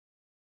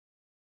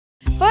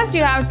First,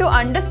 you have to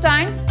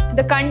understand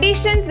the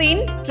conditions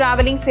in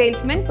traveling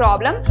salesman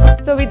problem.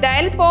 So with the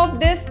help of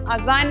this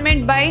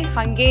assignment by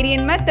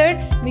Hungarian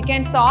method, we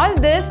can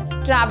solve this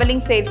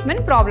traveling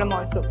salesman problem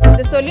also.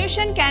 The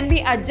solution can be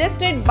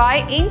adjusted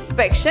by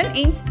inspection.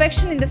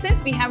 Inspection in the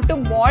sense we have to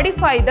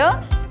modify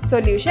the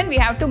solution, we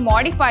have to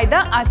modify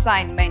the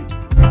assignment.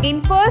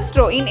 In first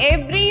row, in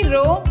every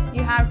row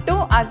you have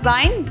to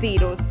assign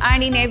zeros,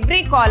 and in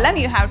every column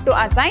you have to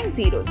assign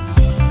zeros.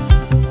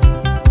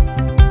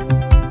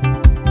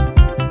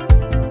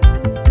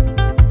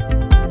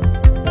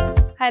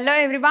 Hello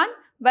everyone,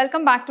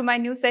 welcome back to my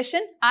new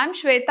session. I am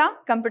Shweta,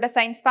 Computer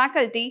Science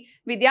Faculty,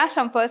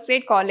 Vidhyaashram First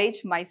Grade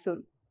College,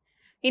 MYSURU.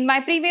 In my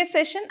previous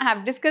session, I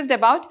have discussed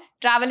about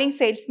traveling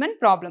salesman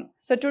problem.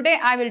 So today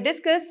I will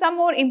discuss some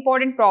more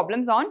important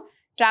problems on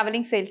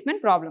traveling salesman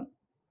problem.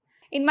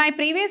 In my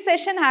previous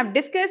session, I have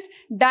discussed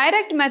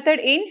direct method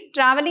in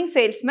traveling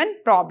salesman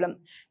problem.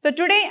 So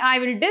today I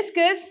will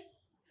discuss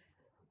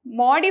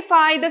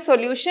modify the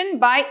solution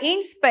by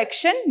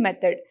inspection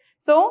method.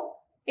 So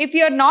if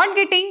you are not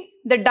getting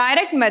the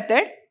direct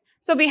method,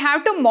 so we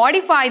have to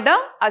modify the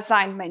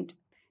assignment.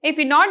 If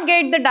we not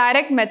get the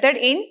direct method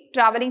in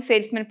traveling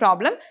salesman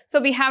problem,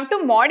 so we have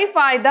to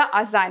modify the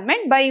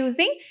assignment by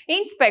using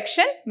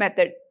inspection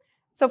method.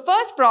 So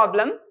first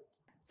problem,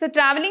 so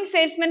traveling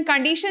salesman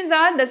conditions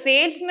are the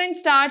salesman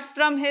starts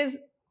from his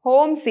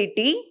home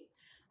city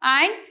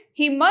and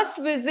he must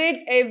visit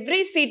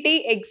every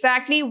city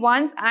exactly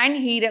once and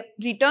he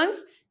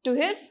returns to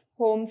his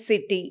home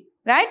city.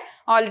 Right?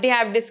 Already I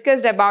have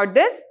discussed about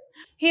this.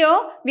 Here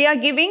we are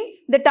giving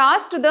the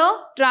task to the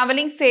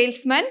traveling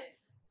salesman.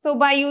 So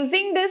by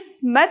using this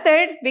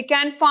method, we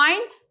can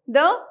find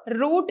the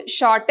route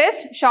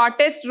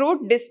shortest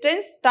route,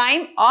 distance,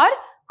 time or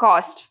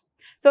cost.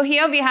 So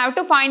here we have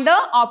to find the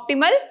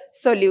optimal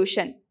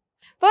solution.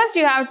 First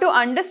you have to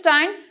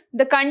understand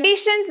the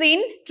conditions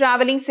in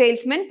traveling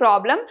salesman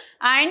problem,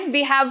 and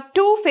we have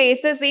two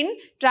phases in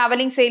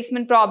traveling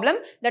salesman problem,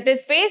 that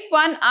is phase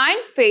 1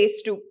 and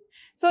phase 2.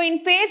 So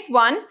in phase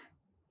 1,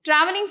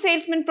 traveling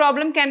salesman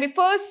problem can be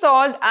first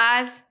solved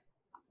as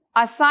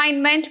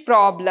assignment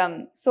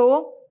problem.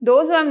 So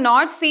those who have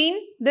not seen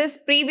this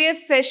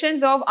previous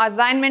sessions of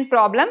assignment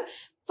problem,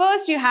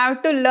 first you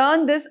have to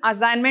learn this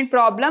assignment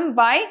problem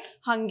by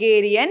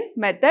Hungarian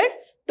method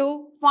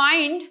to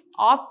find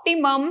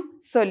optimum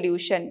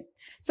solution.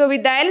 So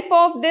with the help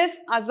of this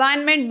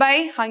assignment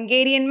by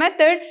Hungarian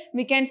method,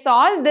 we can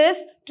solve this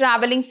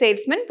traveling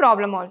salesman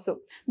problem also.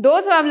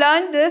 Those who have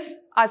learned this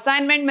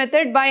assignment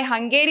method by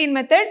Hungarian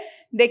method,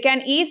 they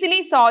can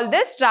easily solve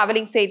this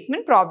traveling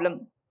salesman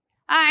problem.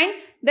 And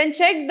then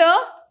check the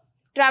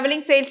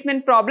traveling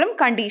salesman problem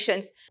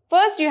conditions.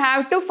 First you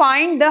have to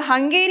find the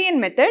Hungarian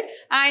method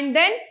and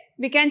then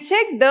we can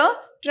check the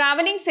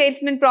traveling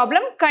salesman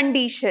problem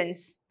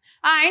conditions.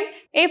 And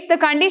if the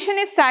condition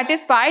is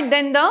satisfied,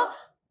 then the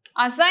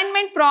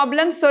assignment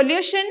problem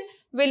solution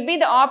will be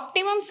the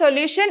optimum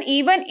solution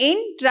even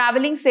in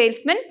traveling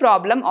salesman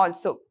problem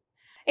also.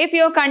 If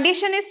your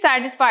condition is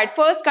satisfied,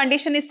 first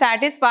condition is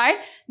satisfied,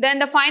 then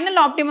the final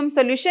optimum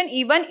solution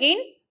even in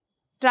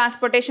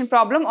transportation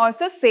problem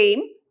also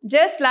same,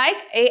 just like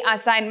a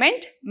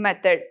assignment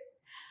method.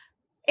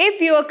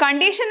 If your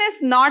condition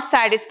is not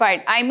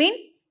satisfied, I mean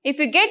if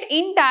you get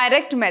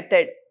indirect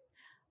method,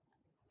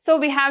 so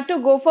we have to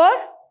go for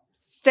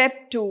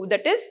step 2,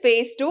 that is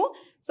phase 2.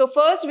 So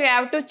first we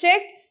have to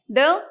check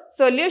the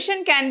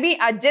solution can be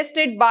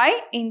adjusted by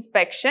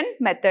inspection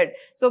method.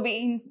 So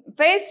in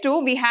phase 2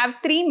 we have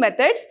 3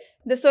 methods.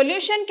 The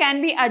solution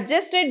can be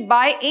adjusted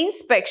by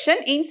inspection.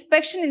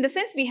 Inspection in the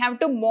sense we have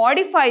to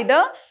modify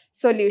the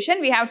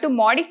solution, we have to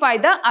modify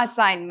the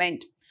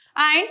assignment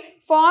and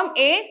form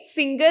a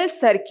single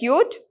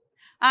circuit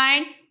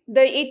and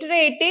the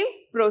iterative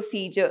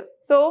procedure.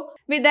 So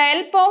with the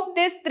help of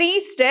these 3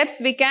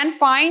 steps we can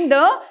find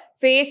the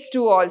phase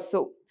 2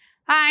 also,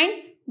 and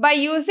by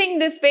using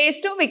this phase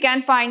 2 we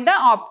can find the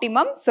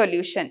optimum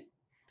solution.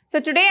 So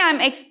today I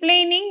am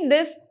explaining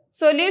this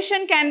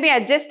solution can be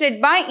adjusted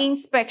by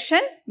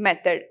inspection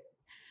method.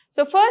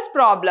 So first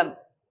problem,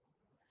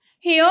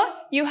 here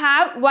you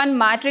have one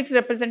matrix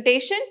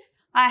representation.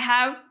 I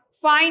have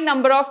 5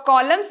 number of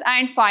columns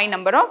and 5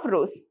 number of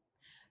rows.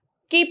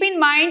 Keep in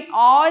mind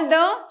all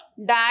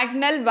the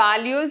diagonal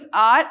values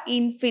are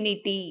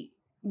infinity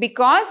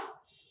because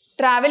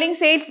traveling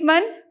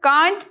salesman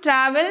can't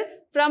travel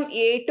from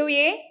A to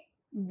A,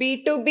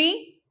 B to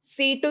B,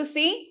 C to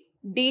C,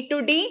 D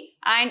to D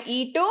and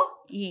E to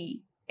E.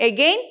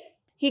 Again,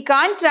 he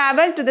can't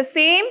travel to the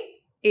same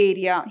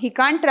area. He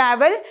can't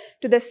travel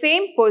to the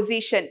same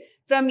position.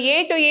 From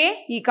A to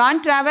A, he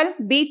can't travel.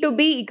 B to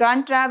B, he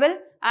can't travel.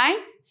 And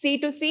C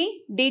to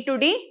C, D to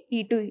D,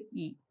 E to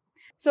E.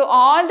 So,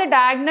 all the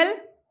diagonal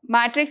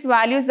matrix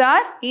values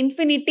are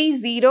infinity,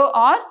 0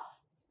 or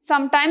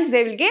sometimes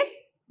they will give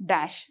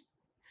dash.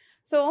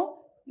 So,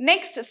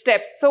 next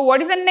step. So, what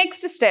is the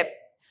next step?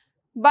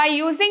 By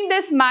using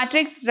this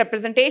matrix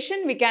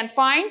representation, we can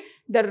find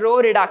the row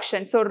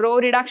reduction. So, row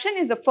reduction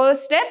is the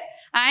first step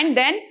and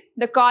then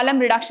the column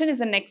reduction is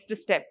the next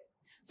step.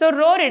 So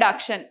row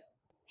reduction.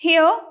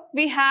 Here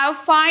we have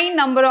 5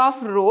 number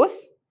of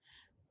rows.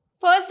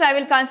 First I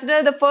will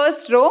consider the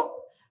first row.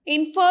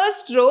 In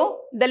first row,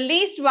 the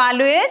least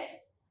value is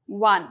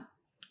 1.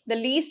 The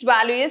least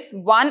value is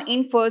 1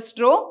 in first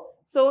row.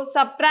 So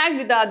subtract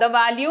with the other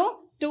value.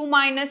 2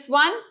 minus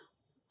 1,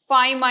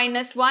 5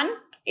 minus 1,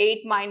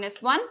 8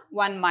 minus 1,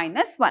 1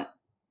 minus 1.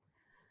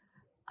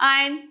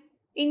 And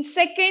in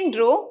second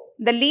row,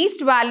 the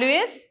least value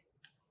is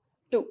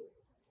 2.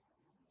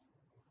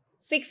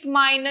 6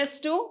 minus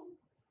 2,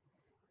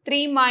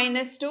 3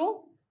 minus 2,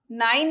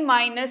 9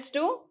 minus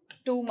 2,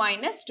 2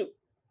 minus 2.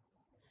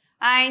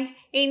 And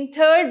in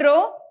third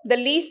row, the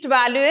least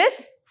value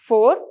is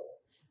 4.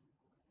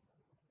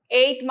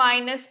 8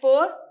 minus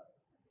 4,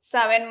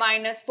 7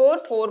 minus 4,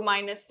 4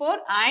 minus 4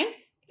 and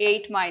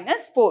 8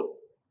 minus 4.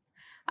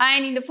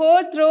 And in the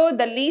fourth row,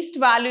 the least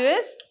value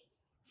is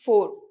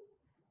 4.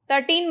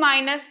 13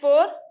 minus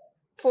 4,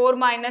 4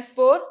 minus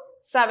 4,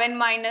 7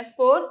 minus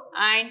 4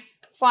 and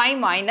 5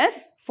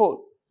 minus 4.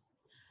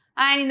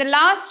 And in the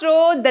last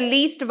row, the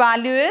least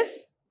value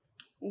is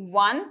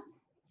 1,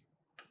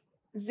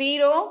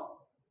 0,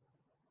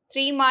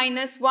 3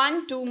 minus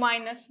 1, 2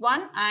 minus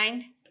 1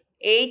 and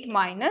 8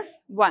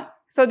 minus 1.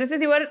 So this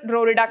is your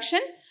row reduction,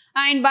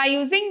 and by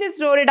using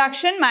this row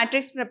reduction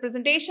matrix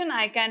representation,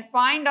 I can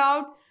find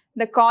out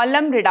the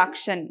column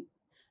reduction.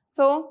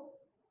 So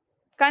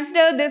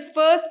consider this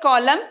first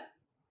column.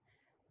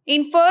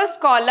 In first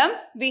column,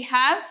 we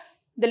have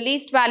the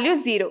least value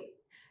 0.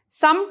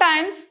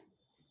 Sometimes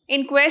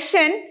in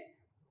question,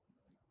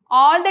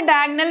 all the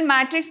diagonal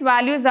matrix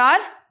values are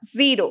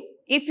 0.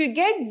 If you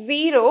get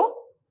 0,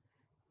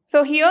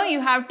 so here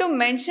you have to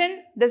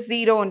mention the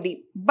 0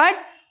 only. But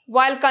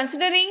while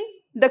considering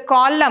the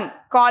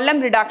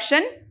column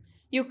reduction,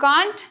 you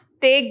can't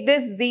take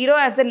this 0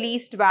 as the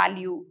least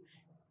value.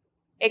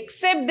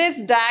 Except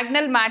this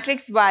diagonal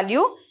matrix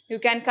value, you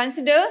can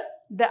consider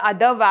the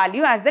other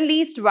value as the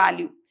least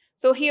value.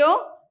 So here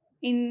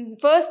in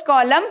first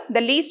column,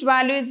 the least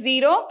value is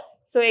 0.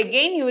 So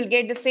again you will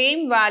get the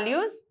same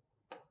values.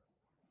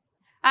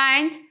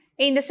 And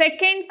in the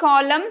second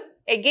column,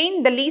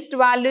 again the least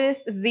value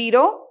is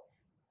 0.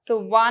 So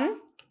 1,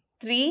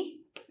 3,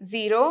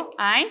 0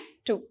 and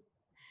 2.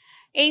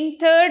 In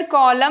third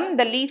column,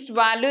 the least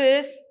value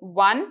is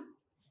 1.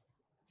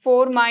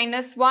 4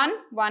 minus 1,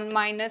 1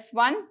 minus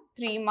 1,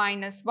 3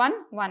 minus 1,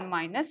 1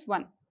 minus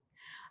 1.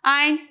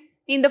 And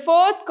in the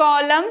fourth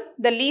column,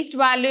 the least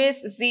value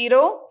is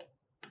 0.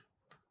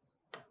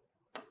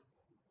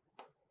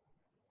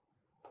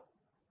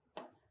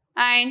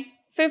 And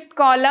fifth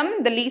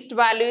column, the least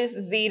value is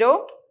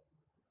 0,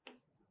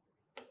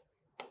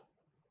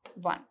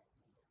 1.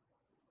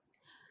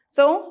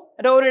 So,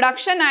 row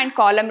reduction and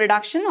column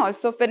reduction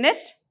also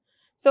finished.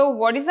 So,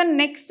 what is the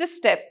next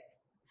step?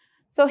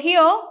 So,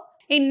 here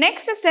in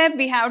next step,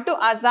 we have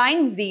to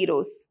assign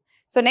zeros.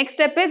 So, next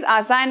step is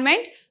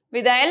assignment.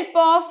 With the help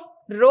of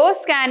row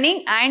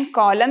scanning and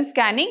column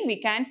scanning,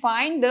 we can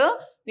assign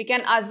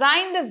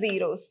the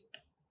zeros.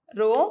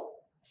 Row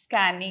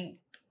scanning.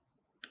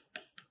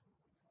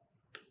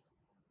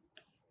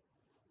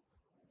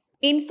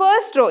 In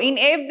first row, in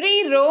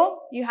every row,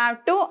 you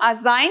have to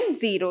assign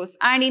zeros,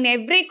 and in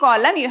every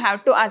column, you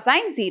have to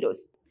assign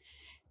zeros.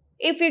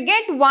 If you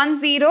get 1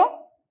 0,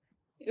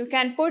 you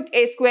can put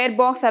a square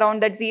box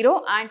around that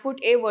 0 and put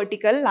a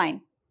vertical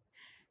line.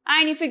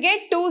 And if you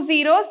get 2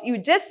 zeros, you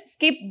just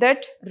skip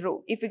that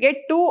row. If you get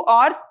 2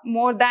 or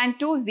more than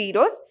 2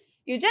 zeros,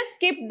 you just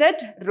skip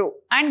that row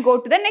and go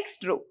to the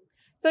next row.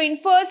 So, in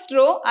first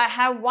row, I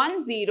have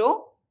 1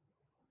 0,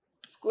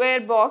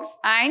 square box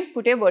and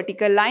put a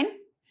vertical line.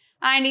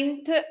 And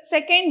in the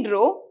second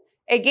row,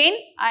 again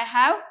I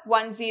have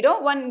 1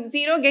 0. 1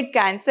 0 get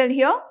cancelled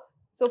here.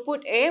 So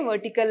put a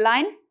vertical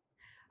line.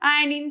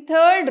 And in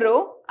third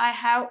row, I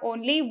have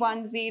only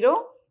 1 0.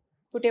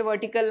 Put a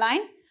vertical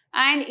line.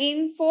 And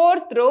in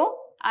fourth row,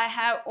 I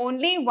have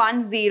only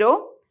 1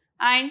 0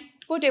 and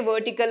put a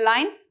vertical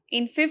line.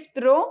 In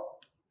fifth row,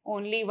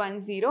 only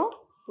 1 0.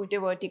 Put a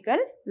vertical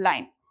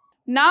line.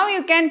 Now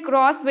you can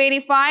cross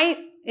verify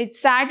it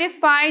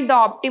satisfied the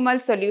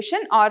optimal solution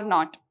or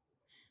not.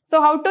 So,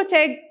 how to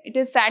check it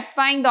is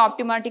satisfying the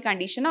optimality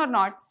condition or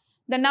not?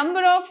 The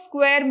number of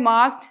square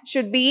marked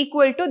should be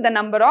equal to the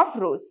number of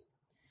rows.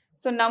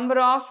 So, number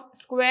of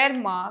square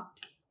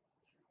marked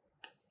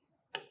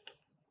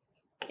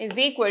is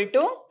equal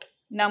to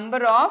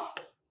number of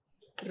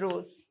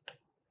rows.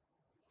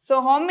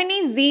 So, how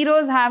many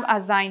zeros have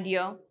assigned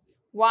here?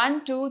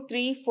 1, 2,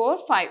 3, 4,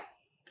 5.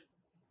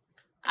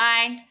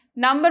 And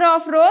number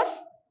of rows?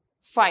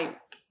 5.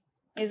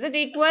 Is it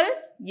equal?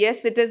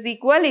 Yes, it is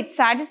equal. It's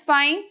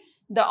satisfying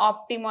the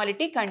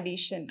optimality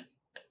condition.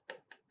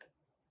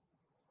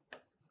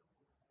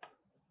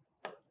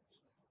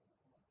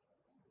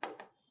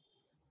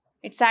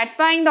 It's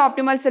satisfying the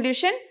optimal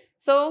solution.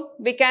 So,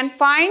 we can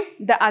find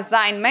the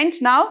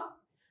assignment now.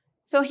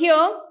 So,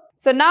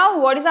 now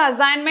what is the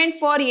assignment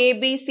for A,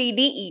 B, C,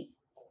 D, E?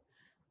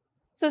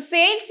 So,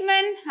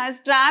 salesman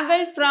has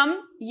travelled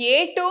from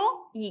A to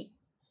E.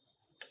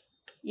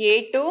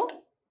 A to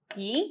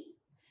E.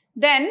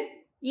 Then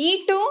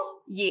E to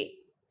A.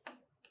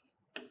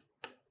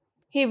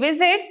 He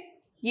visits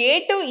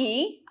A to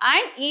E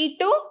and E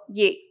to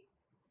A.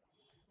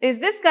 Is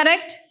this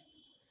correct?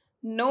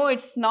 No,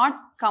 it's not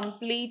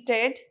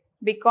completed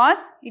because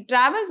he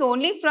travels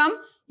only from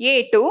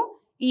A to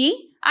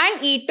E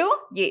and E to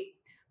A.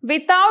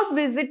 Without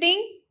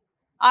visiting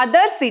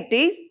other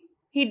cities,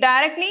 he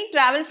directly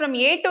travels from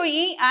A to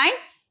E and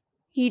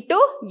E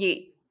to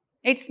A.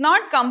 It's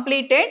not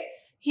completed.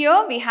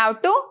 Here we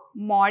have to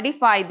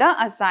modify the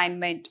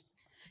assignment.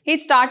 He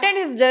started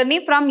his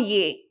journey from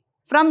A.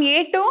 From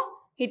A to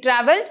he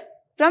travelled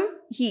from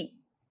E.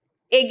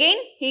 Again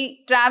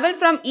he travelled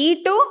from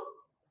E to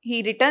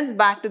he returns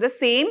back to the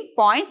same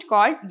point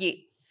called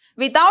A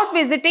without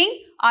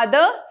visiting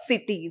other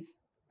cities.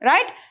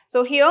 Right?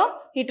 So here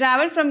he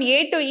travelled from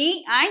A to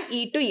E and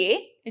E to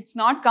A. It's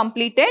not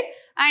completed.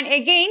 And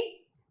again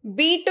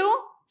B to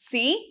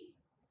C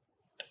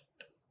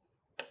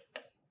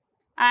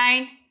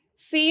and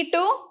C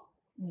to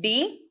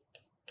D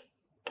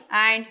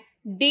and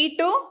D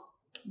to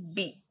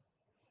B.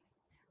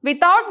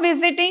 Without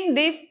visiting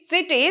these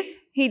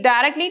cities, he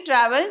directly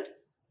travelled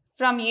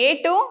from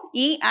A to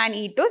E and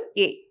E to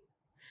A.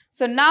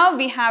 So now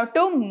we have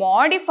to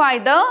modify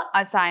the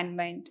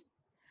assignment.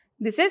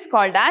 This is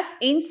called as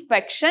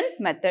inspection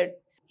method.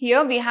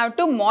 Here we have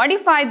to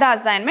modify the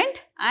assignment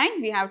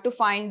and we have to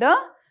find the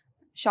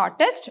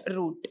shortest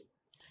route.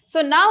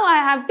 So now I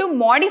have to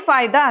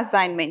modify the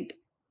assignment.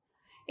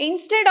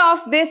 Instead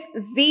of this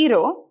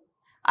 0,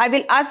 I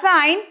will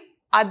assign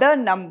other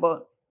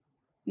number,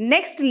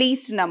 next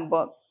least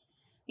number.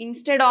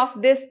 Instead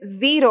of this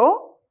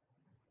 0,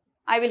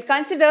 I will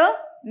consider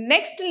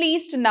next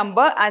least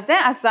number as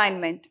an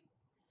assignment.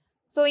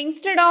 So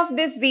instead of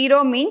this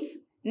 0 means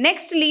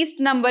next least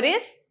number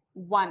is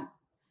 1.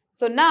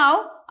 So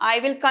now I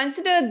will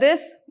consider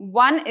this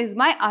 1 is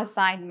my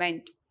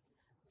assignment.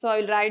 So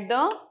I will write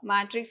the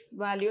matrix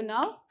value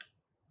now.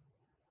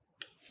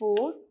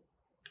 4,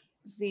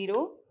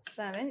 0,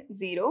 7,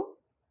 0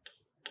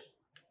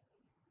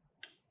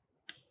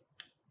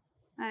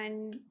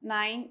 and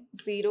 9,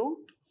 0,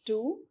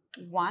 2,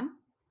 1,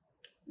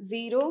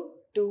 0,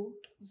 2,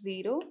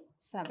 0,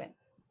 7.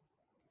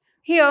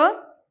 Here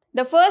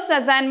the first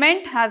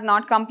assignment has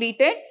not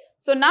completed.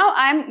 So now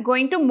I am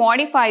going to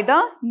modify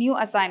the new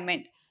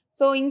assignment.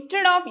 So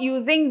instead of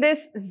using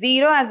this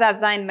 0 as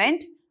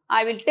assignment,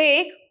 I will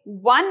take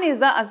 1 is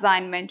the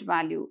assignment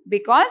value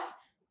because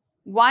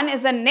 1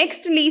 is the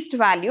next least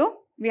value.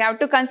 We have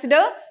to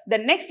consider the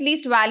next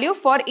least value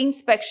for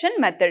inspection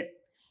method.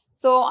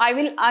 So I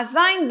will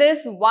assign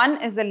this 1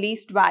 as a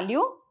least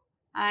value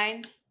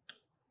and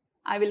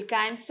I will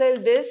cancel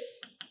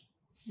this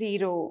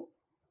 0.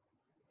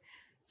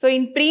 So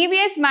in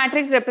previous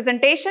matrix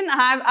representation,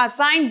 I have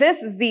assigned this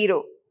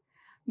 0.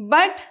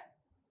 But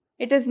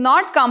it is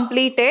not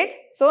completed.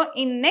 So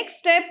in next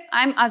step,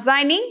 I am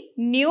assigning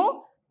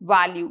new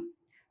value.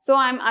 So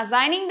I am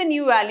assigning the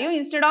new value.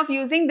 Instead of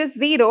using this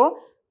 0,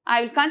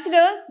 I will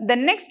consider the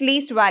next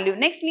least value.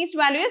 Next least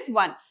value is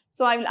 1.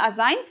 So I will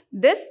assign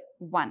this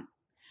 1.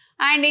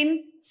 And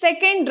in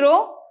second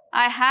row,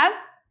 I have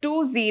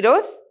 2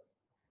 zeros.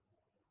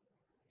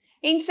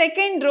 In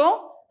second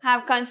row, I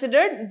have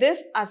considered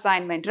this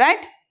assignment,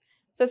 right?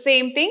 So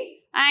same thing.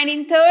 And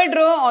in third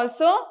row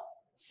also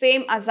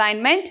same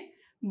assignment.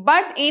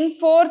 But in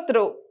fourth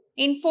row,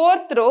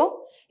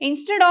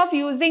 instead of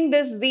using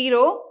this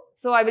 0,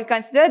 so I will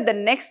consider the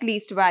next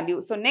least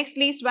value. So next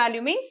least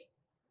value means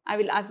I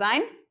will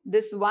assign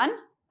this 1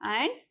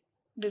 and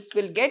this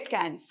will get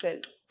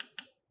cancelled.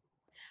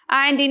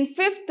 And in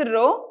fifth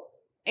row,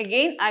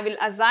 again I will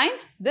assign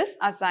this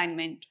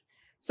assignment.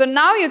 So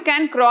now you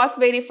can cross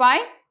verify.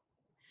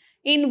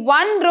 In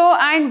one row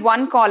and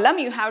one column,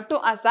 you have to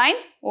assign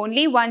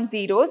only 1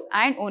 zeros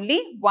and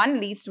only 1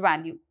 least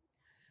value.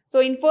 So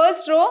in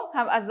first row, I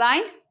have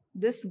assigned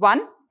this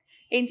 1.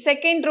 In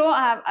second row,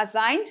 I have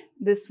assigned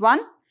this 1.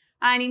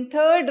 And in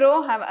third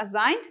row, I have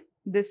assigned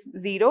this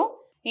 0.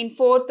 In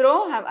fourth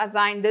row, I have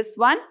assigned this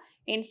 1.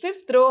 In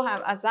fifth row, I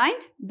have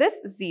assigned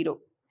this 0.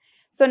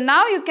 So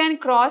now you can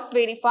cross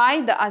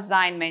verify the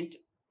assignment.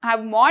 I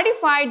have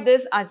modified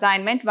this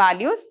assignment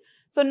values.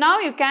 So now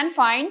you can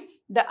find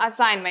the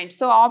assignment.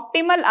 So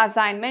optimal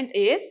assignment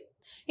is,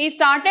 he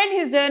started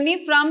his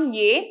journey from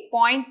A,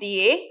 point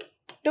A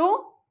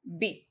to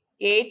B.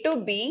 A to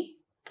B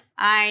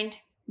and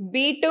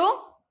B to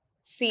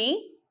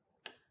C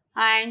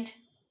and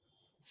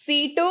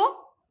C to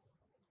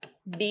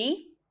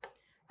D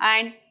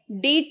and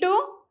D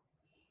to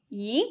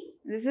E.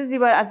 This is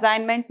your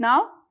assignment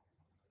now.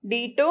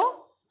 D to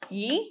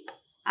E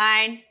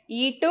and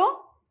E to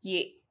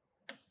A.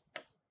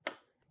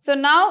 So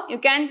now you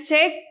can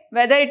check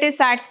whether it is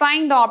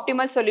satisfying the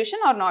optimal solution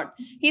or not.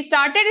 He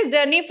started his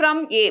journey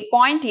from A,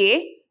 point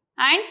A,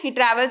 and he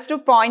travels to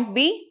point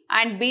B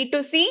and B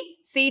to C,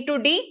 C to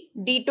D,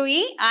 D to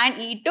E and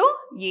E to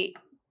A.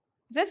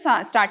 This is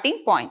a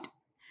starting point.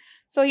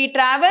 So he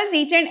travels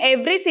each and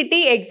every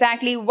city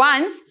exactly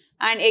once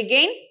and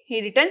again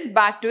he returns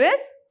back to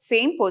his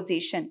same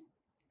position.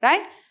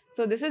 Right?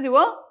 So this is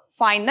your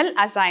final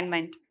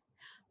assignment.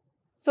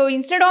 So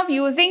instead of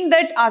using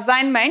that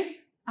assignments,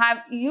 I have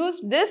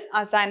used this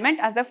assignment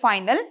as a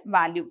final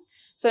value.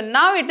 So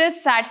now it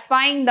is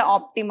satisfying the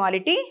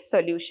optimality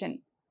solution.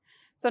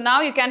 So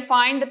now you can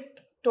find the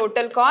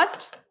total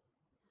cost.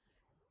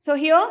 So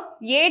here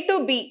A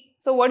to B.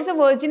 So what is the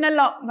original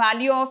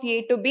value of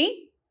A to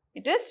B?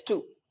 It is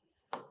 2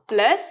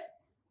 plus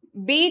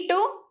B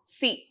to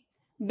C.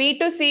 B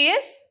to C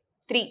is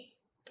 3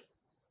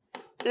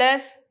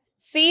 plus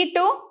C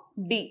to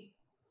D.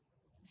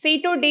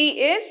 C to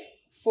D is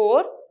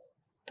 4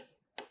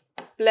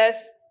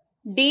 plus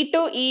D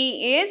to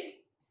E is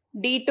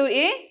D to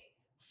A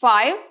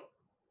 5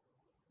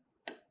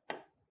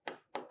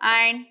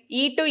 and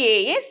E to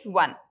A is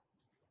 1.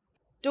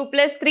 2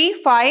 plus 3,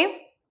 5,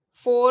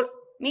 4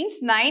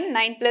 means 9,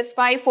 9 plus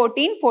 5,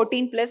 14,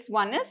 14 plus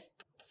 1 is,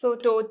 so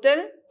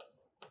total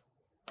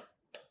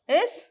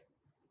is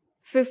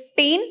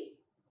 15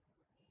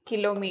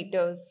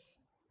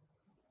 kilometers.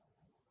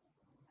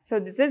 So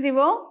this is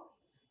your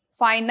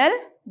final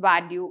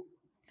value.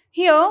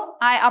 Here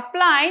I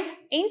applied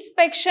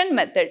inspection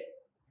method.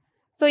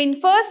 So in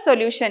first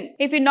solution,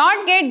 if you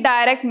not get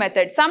direct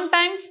method,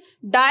 sometimes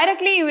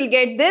directly you will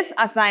get this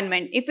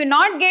assignment. If you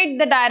not get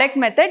the direct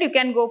method, you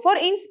can go for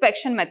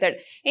inspection method.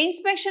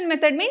 Inspection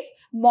method means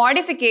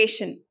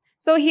modification.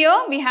 So here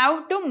we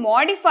have to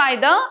modify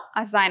the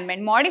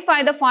assignment.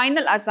 Modify the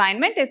final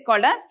assignment is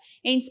called as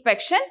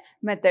inspection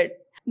method.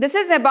 This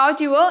is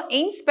about your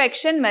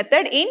inspection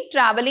method in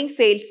traveling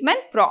salesman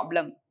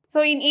problem.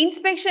 So in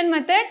inspection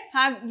method,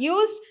 I have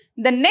used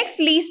the next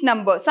least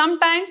number.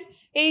 Sometimes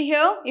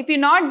here, if you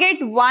not get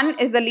 1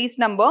 is the least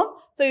number,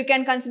 so you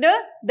can consider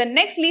the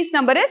next least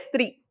number is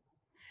 3.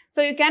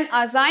 So you can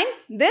assign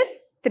this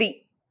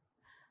 3.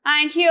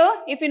 And here,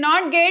 if you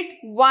not get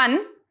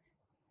 1,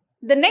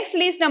 the next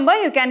least number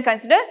you can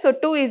consider, so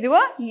 2 is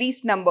your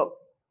least number.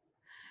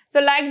 So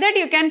like that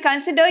you can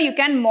consider, you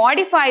can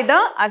modify the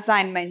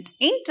assignment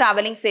in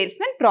traveling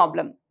salesman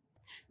problem.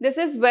 This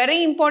is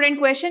very important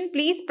question.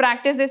 Please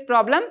practice this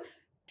problem.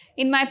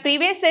 In my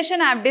previous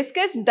session, I have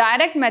discussed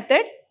direct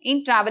method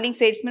in traveling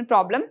salesman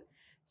problem.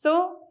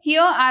 So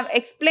here I have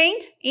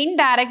explained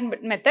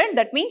indirect method,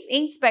 that means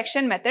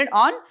inspection method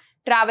on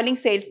traveling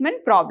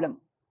salesman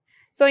problem.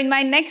 So in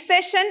my next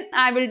session,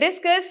 I will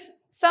discuss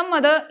some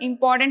other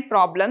important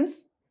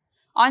problems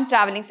on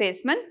traveling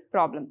salesman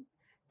problem.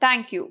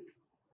 Thank you.